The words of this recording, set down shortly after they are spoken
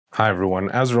Hi everyone,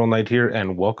 Azrael Knight here,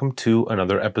 and welcome to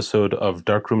another episode of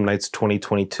Darkroom Nights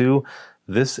 2022.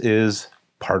 This is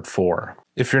part 4.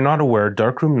 If you're not aware,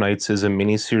 Darkroom Nights is a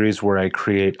mini-series where I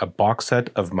create a box set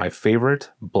of my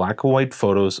favorite black and white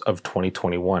photos of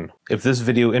 2021. If this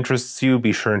video interests you,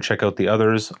 be sure and check out the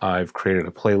others. I've created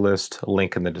a playlist,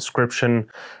 link in the description,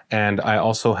 and I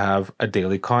also have a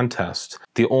daily contest.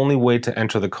 The only way to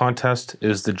enter the contest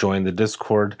is to join the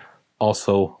Discord,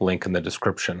 also link in the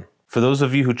description. For those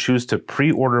of you who choose to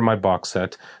pre-order my box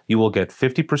set, you will get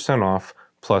 50% off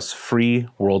plus free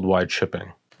worldwide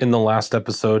shipping. In the last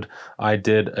episode, I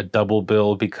did a double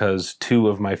bill because 2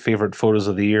 of my favorite photos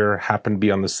of the year happened to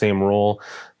be on the same roll.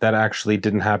 That actually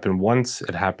didn't happen once,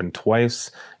 it happened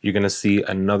twice. You're going to see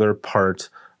another part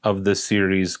of this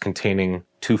series containing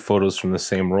 2 photos from the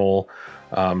same roll.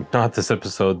 Not this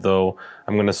episode though.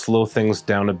 I'm going to slow things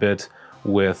down a bit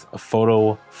with a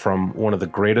photo from one of the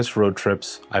greatest road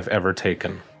trips I've ever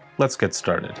taken. Let's get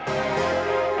started.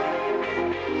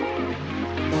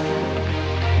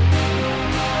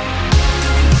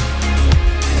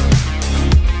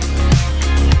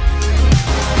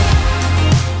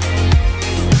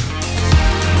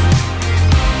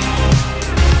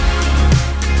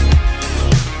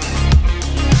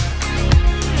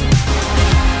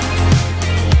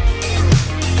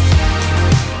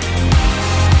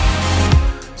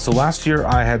 So last year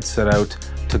I had set out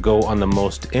to go on the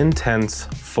most intense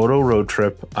photo road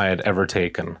trip I had ever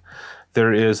taken.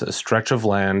 There is a stretch of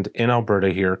land in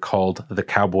Alberta here called the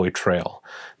Cowboy Trail.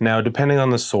 Now, depending on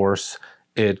the source,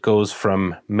 it goes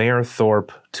from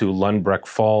Mayerthorpe to Lundbreck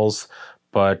Falls,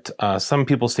 but some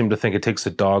people seem to think it takes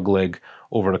a dogleg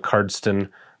over to Cardston,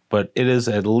 but it is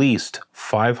at least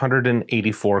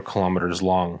 584 kilometers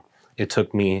long. It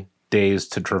took me days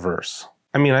to traverse.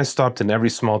 I mean, I stopped in every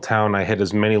small town. I hit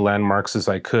as many landmarks as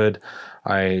I could.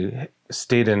 I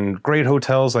stayed in great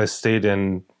hotels. I stayed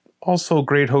in also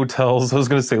great hotels. I was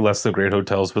going to say less than great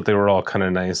hotels, but they were all kind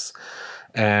of nice.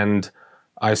 And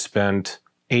I spent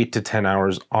 8 to 10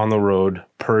 hours on the road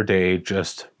per day,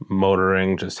 just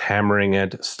motoring, just hammering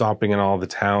it, stopping in all the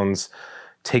towns,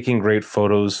 taking great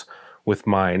photos with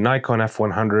my Nikon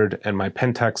F100 and my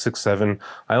Pentax 6.7.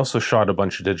 I also shot a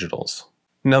bunch of digitals.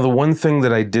 Now, the one thing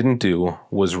that I didn't do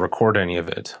was record any of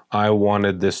it. I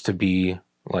wanted this to be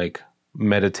like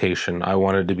meditation. I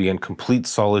wanted to be in complete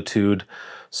solitude,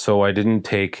 so I didn't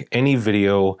take any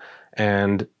video,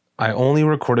 and I only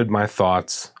recorded my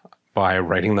thoughts by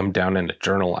writing them down in a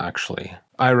journal, actually.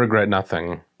 I regret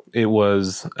nothing. It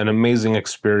was an amazing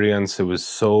experience. It was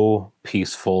so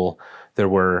peaceful. There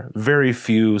were very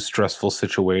few stressful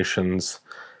situations,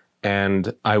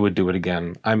 and I would do it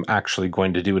again. I'm actually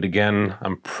going to do it again.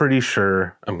 I'm pretty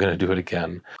sure I'm going to do it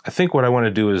again. I think what I want to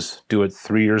do is do it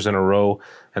 3 years in a row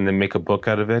and then make a book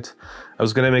out of it. I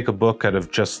was going to make a book out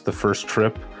of just the first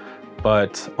trip,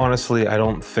 but honestly, I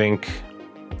don't think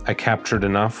I captured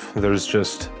enough. There's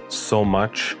just so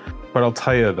much. But I'll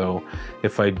tell you though,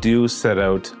 if I do set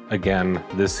out again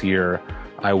this year,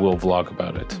 I will vlog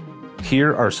about it.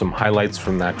 Here are some highlights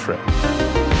from that trip.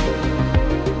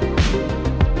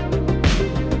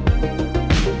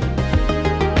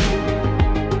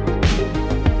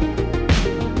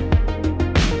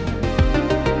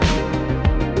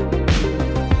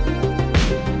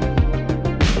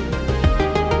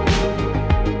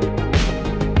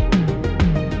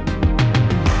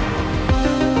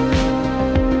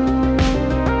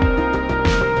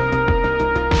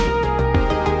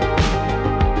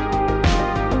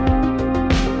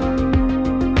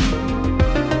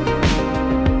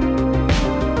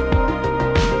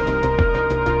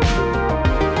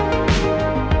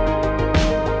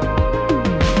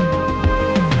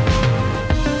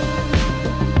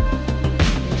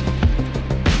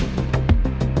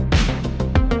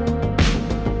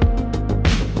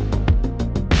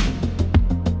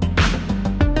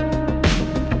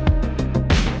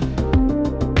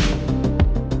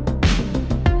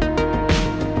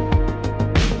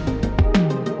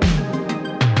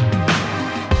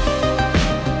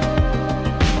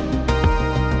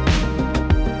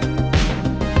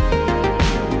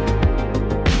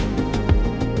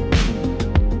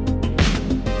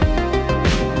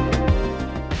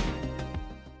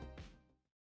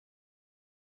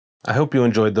 I hope you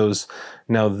enjoyed those.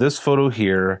 Now, this photo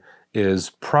here is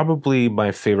probably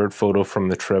my favorite photo from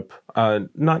the trip.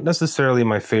 Not necessarily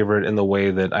my favorite in the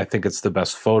way that I think it's the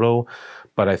best photo,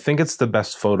 but I think it's the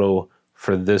best photo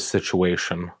for this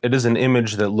situation. It is an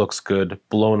image that looks good,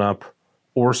 blown up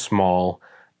or small,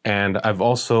 and I've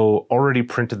also already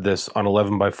printed this on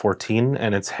 11x14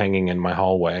 and it's hanging in my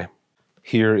hallway.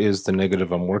 Here is the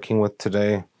negative I'm working with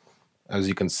today. As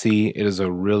you can see, it is a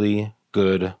really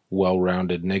good,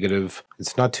 well-rounded negative.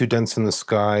 It's not too dense in the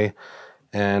sky,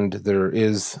 and there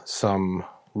is some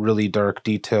really dark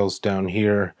details down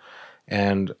here.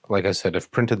 And like I said,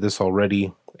 I've printed this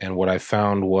already, and what I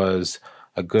found was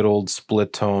a good old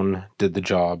split tone did the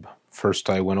job. First,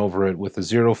 I went over it with a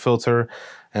 0 filter,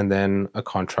 and then a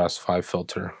contrast 5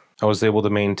 filter. I was able to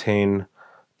maintain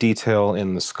detail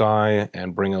in the sky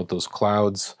and bring out those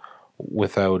clouds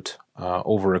without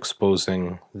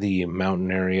overexposing the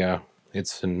mountain area.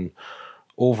 It's an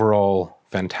overall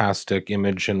fantastic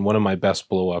image and one of my best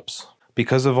blow-ups.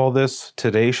 Because of all this,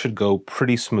 today should go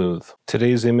pretty smooth.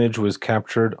 Today's image was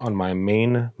captured on my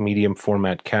main medium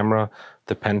format camera,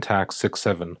 the Pentax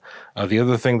 6.7. The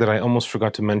other thing that I almost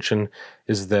forgot to mention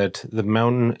is that the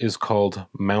mountain is called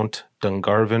Mount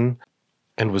Dungarvan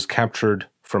and was captured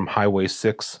from Highway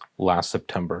 6 last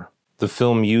September. The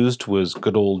film used was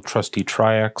good old trusty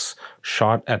Tri-X,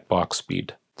 shot at box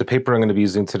speed. The paper I'm going to be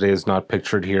using today is not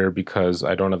pictured here because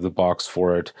I don't have the box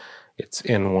for it. It's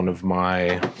in one of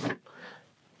my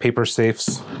paper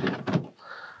safes.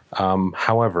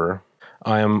 However,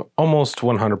 I am almost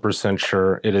 100%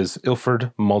 sure it is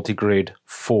Ilford Multigrade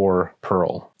 4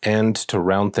 Pearl. And to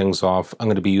round things off, I'm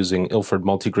going to be using Ilford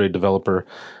Multigrade Developer.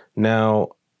 Now,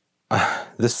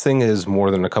 this thing is more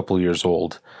than a couple years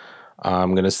old.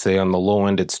 I'm going to say on the low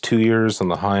end it's 2 years, on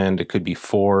the high end it could be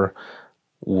 4.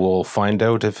 We'll find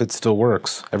out if it still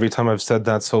works. Every time I've said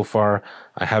that so far,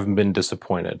 I haven't been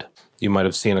disappointed. You might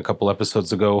have seen a couple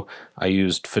episodes ago, I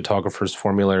used Photographer's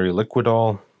Formulary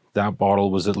Liquidol. That bottle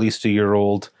was at least a year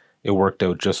old. It worked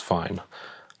out just fine.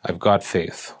 I've got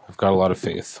faith. I've got a lot of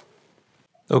faith.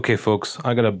 Okay, folks,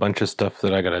 I got a bunch of stuff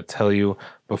that I gotta tell you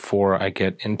before I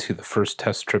get into the first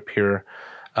test strip here.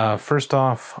 First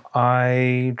off,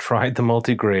 I tried the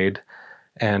multigrade,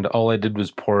 and all I did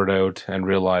was pour it out and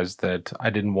realized that I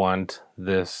didn't want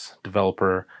this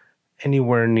developer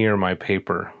anywhere near my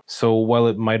paper. So while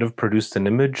it might have produced an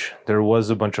image, there was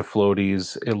a bunch of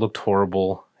floaties. It looked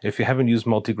horrible. If you haven't used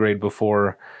multigrade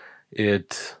before,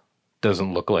 it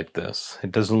doesn't look like this.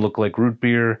 It doesn't look like root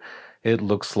beer. It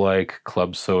looks like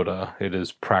club soda. It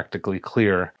is practically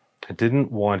clear. I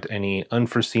didn't want any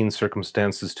unforeseen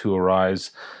circumstances to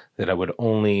arise that I would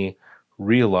only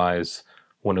realize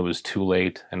when it was too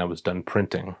late and I was done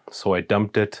printing. So I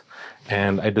dumped it,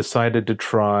 and I decided to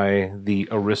try the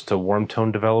Arista Warm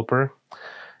Tone Developer.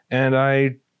 And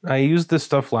I used this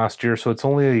stuff last year, so it's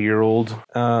only a year old,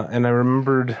 and I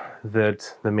remembered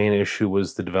that the main issue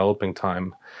was the developing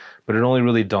time. But it only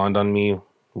really dawned on me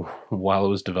while I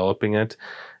was developing it,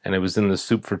 and it was in the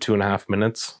soup for 2.5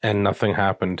 minutes, and nothing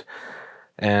happened.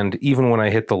 And even when I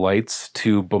hit the lights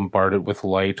to bombard it with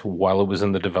light while it was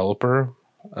in the developer,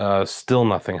 still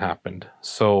nothing happened.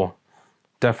 So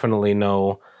definitely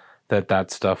know that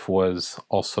that stuff was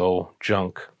also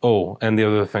junk. Oh, and the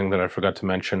other thing that I forgot to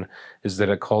mention is that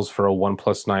it calls for a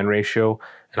 1:9 ratio,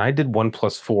 and I did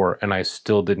 1:4, and I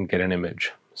still didn't get an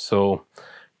image. So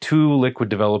 2 liquid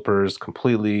developers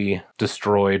completely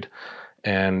destroyed,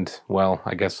 and well,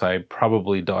 I guess I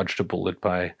probably dodged a bullet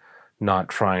by not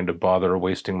trying to bother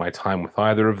wasting my time with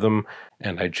either of them,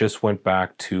 and I just went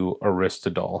back to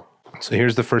Aristodol. So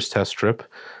here's the first test strip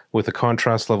with a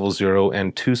contrast level 0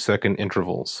 and 2-second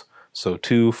intervals. So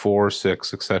 2, 4,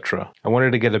 6, etc. I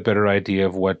wanted to get a better idea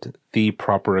of what the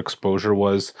proper exposure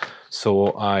was,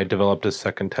 so I developed a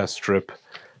second test strip,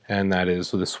 and that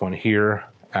is this one here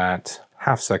at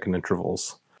half-second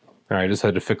intervals. All right, I just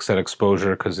had to fix that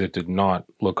exposure because it did not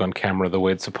look on camera the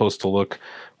way it's supposed to look.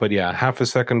 But yeah, half a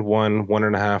second, 1,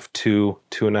 1.5, 2,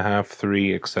 2.5,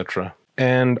 3, etc.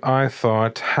 And I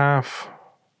thought half,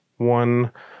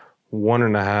 1,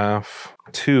 1.5,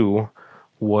 2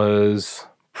 was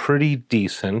pretty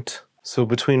decent. So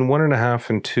between 1.5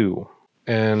 and 2.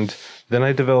 And then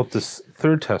I developed this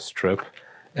third test strip,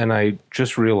 and I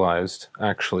just realized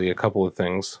actually a couple of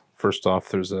things. First off,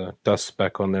 there's a dust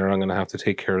speck on there. I'm going to have to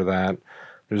take care of that.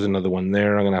 There's another one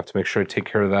there. I'm going to have to make sure I take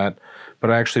care of that. But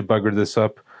I actually buggered this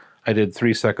up. I did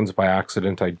 3 seconds by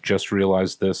accident. I just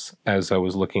realized this as I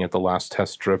was looking at the last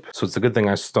test strip. So it's a good thing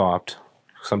I stopped.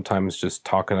 Sometimes just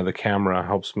talking to the camera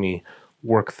helps me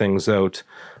work things out.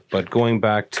 But going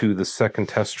back to the second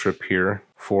test strip here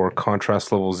for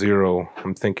contrast level 0,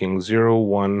 I'm thinking 0,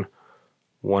 1,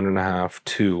 1.5,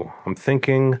 2. I'm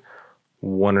thinking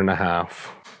 1.5.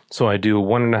 So I do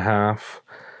 1.5,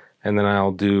 and then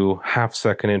I'll do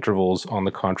half-second intervals on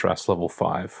the contrast level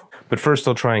 5. But first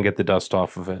I'll try and get the dust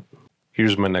off of it.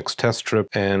 Here's my next test strip,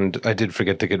 and I did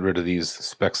forget to get rid of these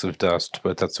specks of dust,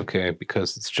 but that's okay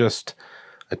because it's just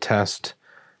a test.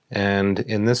 And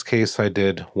in this case I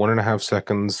did 1.5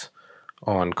 seconds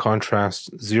on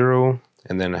contrast 0,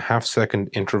 and then 1/2-second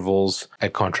intervals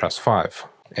at contrast 5.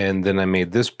 And then I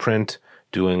made this print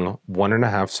doing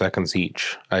 1.5 seconds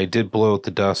each. I did blow out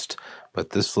the dust,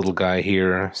 but this little guy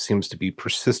here seems to be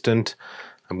persistent.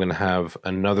 I'm going to have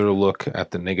another look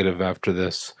at the negative after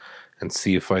this and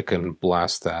see if I can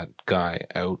blast that guy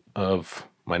out of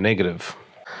my negative.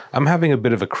 I'm having a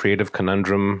bit of a creative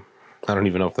conundrum. I don't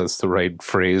even know if that's the right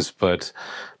phrase, but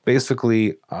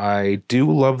basically I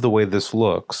do love the way this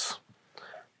looks,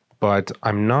 but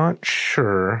I'm not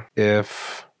sure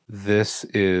if this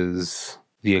is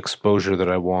the exposure that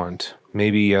I want.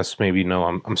 Maybe yes, maybe no.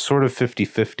 I'm sort of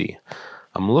 50-50.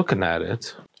 I'm looking at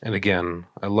it, and again,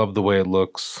 I love the way it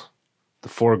looks. The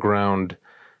foreground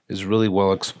is really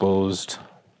well exposed.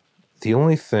 The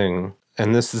only thing,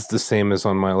 and this is the same as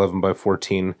on my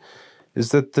 11x14,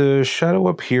 is that the shadow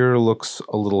up here looks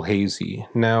a little hazy.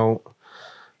 Now,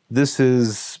 this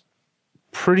is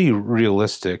pretty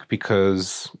realistic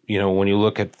because, you know, when you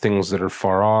look at things that are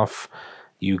far off,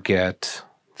 you get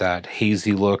that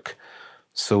hazy look.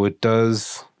 So it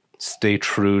does stay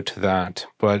true to that,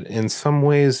 but in some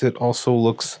ways it also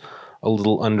looks a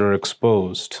little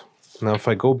underexposed. Now, if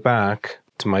I go back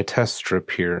to my test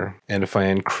strip here, and if I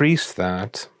increase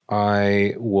that,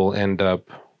 I will end up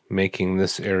making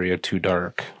this area too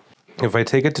dark. If I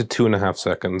take it to 2.5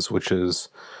 seconds, which is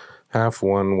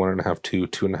 1/2, 1.5, 2,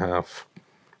 2.5,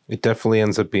 it definitely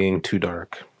ends up being too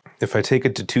dark. If I take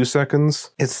it to 2 seconds,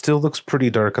 it still looks pretty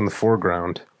dark in the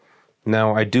foreground.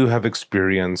 Now, I do have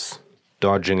experience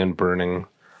dodging and burning,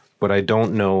 but I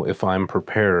don't know if I'm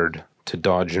prepared to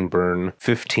dodge and burn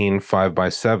 15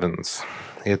 5x7s.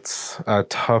 It's a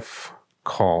tough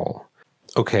call.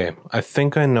 Okay, I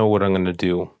think I know what I'm going to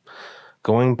do.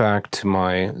 Going back to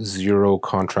my 0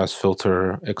 contrast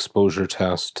filter exposure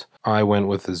test, I went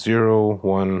with a 0,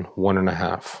 1,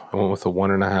 1.5. I went with a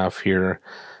 1.5 here,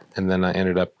 and then I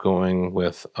ended up going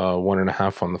with a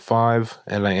 1.5 on the 5,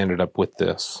 and I ended up with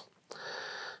this.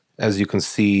 As you can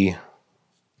see,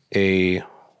 a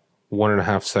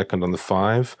 1.5 second on the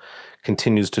 5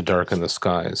 continues to darken the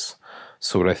skies.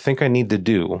 So what I think I need to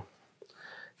do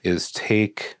is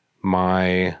take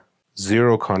my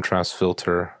 0 contrast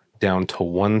filter down to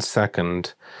 1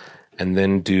 second and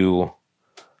then do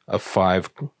a 5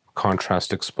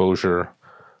 contrast exposure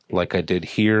like I did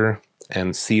here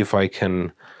and see if I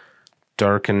can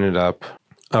darken it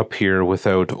up here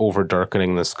without over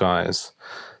darkening the skies.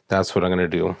 That's what I'm going to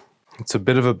do. It's a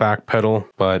bit of a backpedal,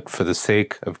 but for the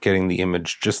sake of getting the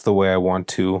image just the way I want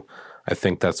to, I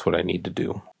think that's what I need to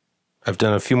do. I've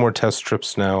done a few more test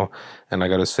strips now, and I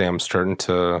gotta say I'm starting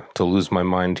to lose my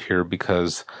mind here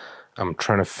because I'm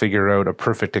trying to figure out a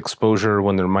perfect exposure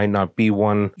when there might not be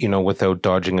one, you know, without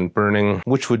dodging and burning,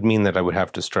 which would mean that I would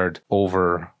have to start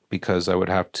over because I would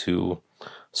have to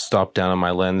stop down on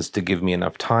my lens to give me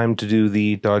enough time to do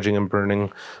the dodging and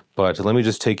burning. But let me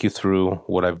just take you through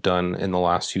what I've done in the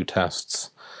last few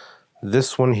tests.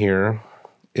 This one here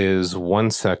is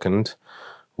 1 second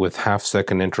with 1/2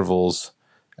 second intervals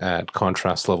at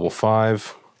contrast level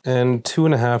 5, and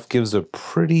 2.5 gives a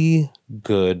pretty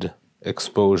good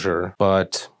exposure,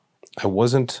 but I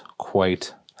wasn't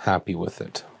quite happy with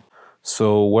it.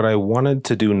 So what I wanted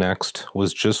to do next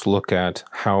was just look at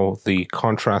how the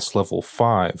contrast level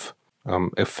 5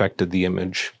 affected the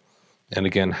image. And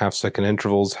again, 1/2 second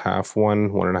intervals, 1/2,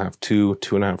 1, 1.5, 2,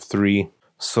 2.5, 3.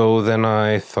 So then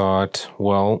I thought,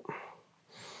 well,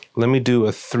 let me do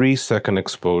a 3 second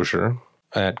exposure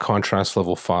at contrast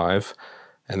level 5,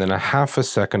 and then a 1/2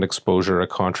 second exposure at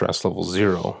contrast level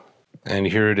 0. And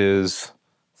here it is,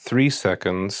 3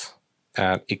 seconds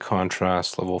at a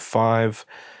contrast level 5,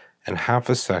 and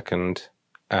 1/2 second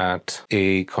at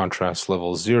a contrast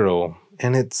level 0,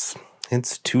 and it's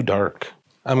too dark.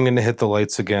 I'm going to hit the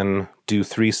lights again, do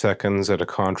 3 seconds at a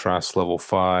contrast level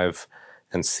 5,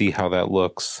 and see how that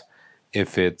looks.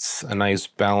 If it's a nice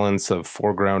balance of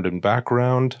foreground and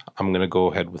background, I'm going to go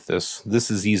ahead with this.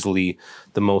 This is easily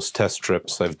the most test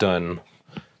strips I've done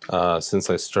since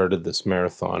I started this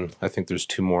marathon. I think there's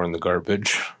 2 more in the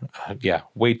garbage. Yeah,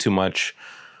 way too much.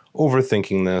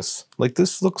 Overthinking this. Like,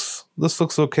 this looks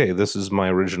okay. This is my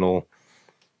original,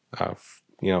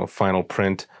 final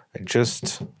print.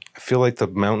 I feel like the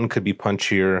mountain could be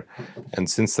punchier, and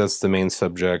since that's the main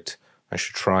subject, I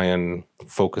should try and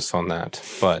focus on that.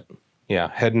 But yeah,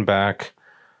 heading back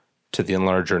to the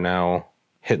enlarger now,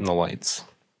 hitting the lights.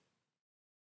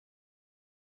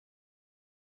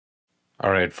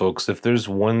 All right, folks, if there's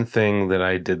one thing that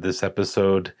I did this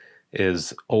episode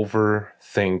is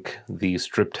overthink the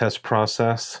strip test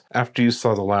process. After you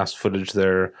saw the last footage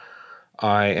there,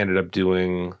 I ended up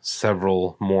doing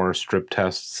several more strip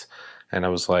tests, And I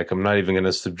was like, I'm not even going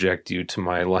to subject you to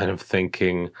my line of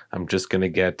thinking. I'm just going to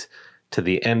get to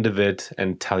the end of it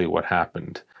and tell you what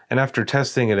happened. And after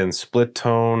testing it in split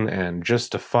tone and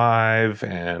just a 5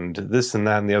 and this and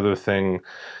that and the other thing,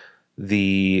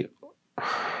 the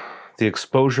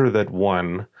exposure that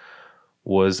won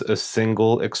was a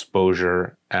single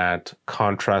exposure at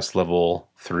contrast level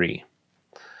 3.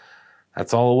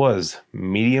 That's all it was.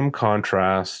 Medium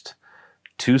contrast,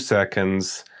 2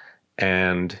 seconds,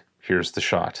 and here's the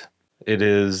shot. It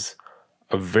is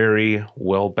a very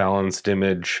well-balanced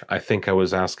image. I think I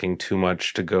was asking too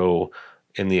much to go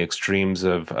in the extremes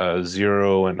of a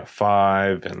 0 and a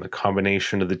 5 and the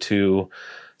combination of the two.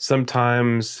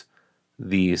 Sometimes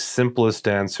the simplest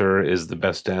answer is the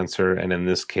best answer, and in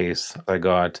this case, I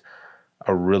got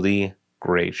a really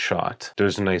great shot.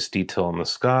 There's a nice detail in the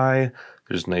sky,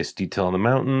 there's nice detail in the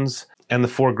mountains, and the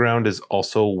foreground is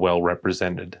also well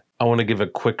represented. I want to give a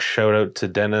quick shout out to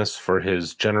Dennis for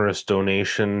his generous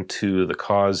donation to the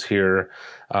cause here.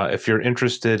 If you're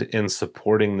interested in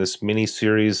supporting this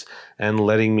mini-series and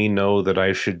letting me know that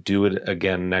I should do it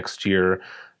again next year,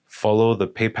 follow the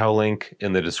PayPal link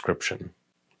in the description.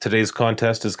 Today's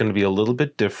contest is going to be a little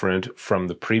bit different from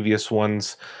the previous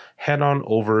ones. Head on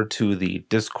over to the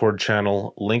Discord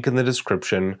channel, link in the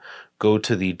description, go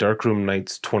to the Darkroom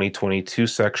Nights 2022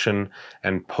 section,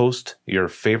 and post your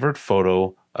favorite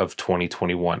photo of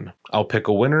 2021. I'll pick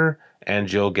a winner,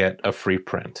 and you'll get a free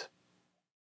print.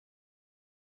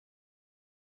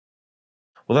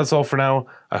 Well, that's all for now.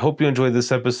 I hope you enjoyed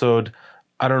this episode.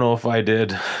 I don't know if I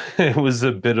did. It was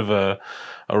a bit of a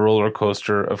roller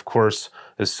coaster. Of course,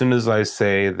 as soon as I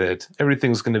say that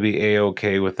everything's going to be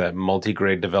a-okay with that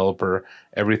multi-grade developer,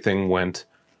 everything went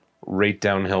right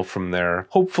downhill from there.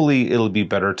 Hopefully, it'll be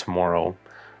better tomorrow.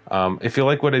 If you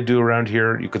like what I do around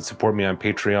here, you could support me on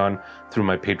Patreon. Through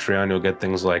my Patreon, you'll get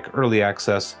things like early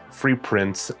access, free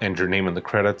prints, and your name in the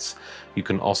credits. You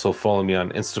can also follow me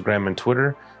on Instagram and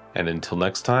Twitter. And until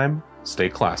next time, stay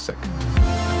classic.